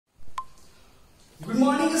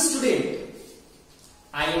student.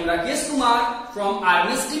 I am Rakesh Kumar from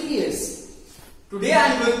RNS TPS. Today I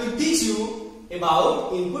am going to teach you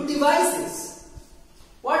about input devices.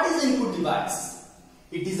 What is input device?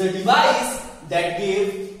 It is a device that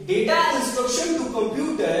gives data instruction to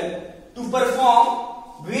computer to perform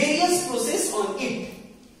various process on it.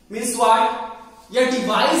 Means what? यह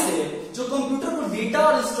device है जो computer को data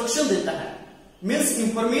और instruction देता है. Means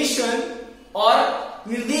information और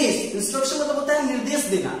निर्देश. Instruction मतलब होता है निर्देश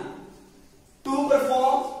देना. To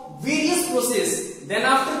perform various process. Then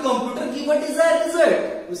after computer give a desired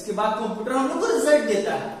result. उसके बाद कंप्यूटर हम लोग को रिजल्ट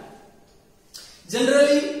देता है.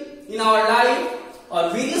 जनरली इन आवर लाइफ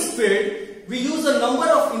और various field we use a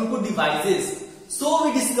number of input devices. So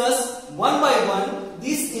we discuss one by one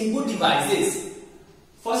this input devices.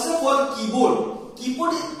 First of all, keyboard.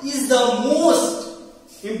 Keyboard is the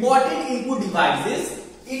most important input devices.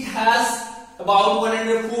 It has about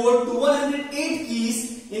 104 to 108 keys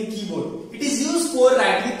in keyboard. It is used for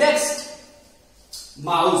writing text.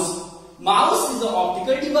 Mouse. Mouse is an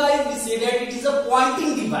optical device. We say that it is a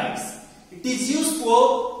pointing device. It is used for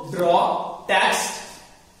draw text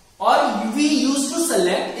or we use to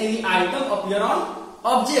select any item appear on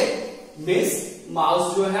object. Means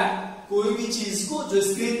mouse जो है कोई भी चीज को जो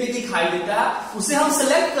screen पे दिखाई देता है उसे हम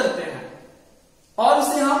सेलेक्ट करते हैं और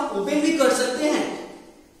उसे हम ओपन भी कर सकते हैं.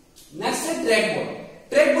 नेक्स्ट है track ball.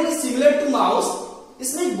 Track ball is similar to mouse.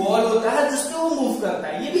 इसमें एक बॉल होता है जिसपे वो मूव करता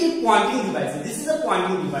है. ये भी एक पॉइंटिंग डिवाइस है. This is a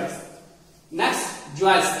pointing device. Next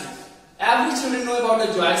joystick. Every children know about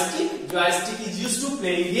a joystick. Joystick is used to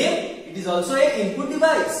play game. It is also a input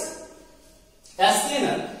device.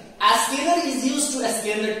 Scanner. Scanner is used to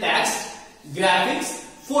scan the text, graphics,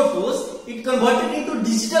 photos. It converted into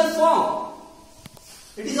digital form.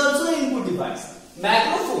 It is also an input device.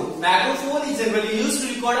 Microphone. Microphone is generally used to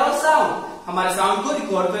record our sound. हमारे sound को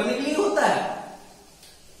record करने के लिए होता है.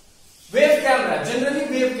 Wave camera. Generally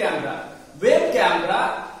wave camera. Wave camera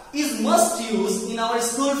is must used in our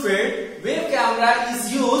school field. Wave camera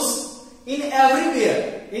is used in everywhere.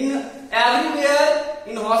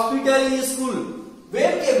 In hospital, in school.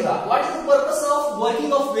 Web camera. What is the purpose of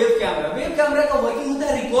working of web camera? Web camera का working होता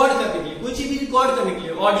है record करने के लिए. कोई चीज भी record करने के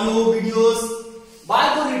लिए. Audio, videos.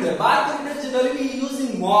 Barcode reader. Barcode reader generally use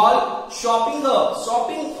in mall, shopping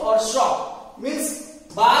और शॉप. मींस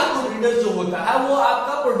बारकोड रीडर जो होता है वो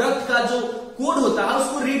आपका प्रोडक्ट का जो कोड होता है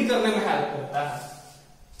उसको रीड करने में हेल्प करता है.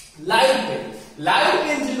 Light pen. Light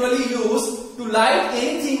pen generally use to light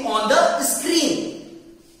anything on the screen.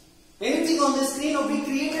 Anything on the screen, or we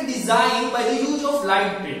create a design by the use of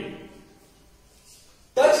light pen.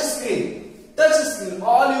 Touch screen. Touch screen.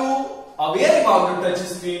 All you aware about the touch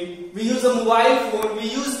screen. We use a mobile phone. We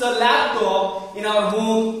use the laptop in our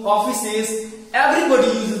home, offices. Everybody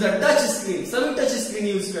uses a touch screen. सभी touch screen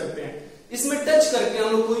use करते हैं. इसमें touch करके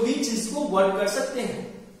हम लोग कोई भी चीज को वर्क कर सकते हैं.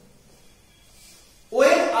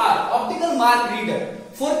 OMR, Optical Mark Reader,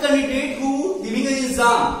 for candidate who giving an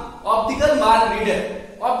exam. Optical Mark Reader.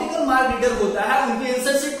 Optical mark reader होता है उनके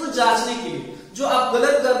आंसर शीट को जांचने के लिए. जो आप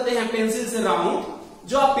कलर करते हैं पेंसिल से राउंड,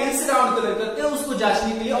 जो आप पेन से राउंड कलर करते हैं उसको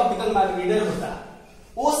जांचने के लिए ऑप्टिकल मार्क रीडर होता है.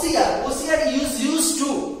 ओसीआर यूज टू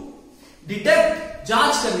डिटेक्ट,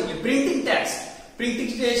 जांच करने के लिए.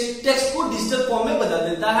 प्रिंटिंग टेक्स्ट को डिजिटल फॉर्म में बदल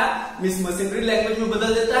देता है. मिस मशीनरी लैंग्वेज में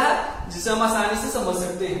बदल देता है जिसे हम आसानी से समझ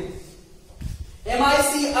सकते हैं.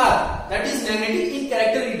 MICR, that is magnetic in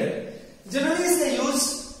character reader. Generally इसका यूज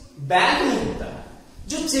बैंक में होता है.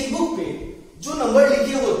 जो चेकबुक पे जो नंबर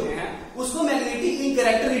लिखे होते हैं उसको मैग्नेटिक इन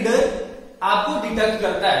कैरेक्टर रीडर आपको डिटेक्ट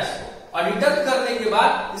करता है इसको, और डिटेक्ट करने के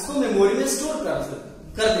बाद इसको मेमोरी में स्टोर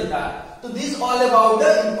कर देता है. तो this all about the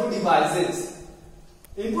input devices.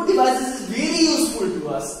 Input devices is very useful to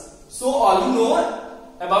us. So all you know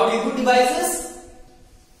about input devices.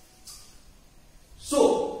 So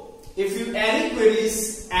if you any queries,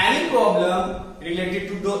 any problem related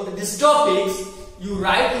to this topics, you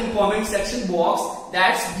write in comment section box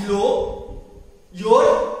that's below your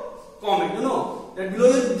comment, that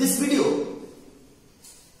below this video.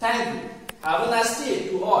 Thank you. Have a nice day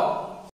to all.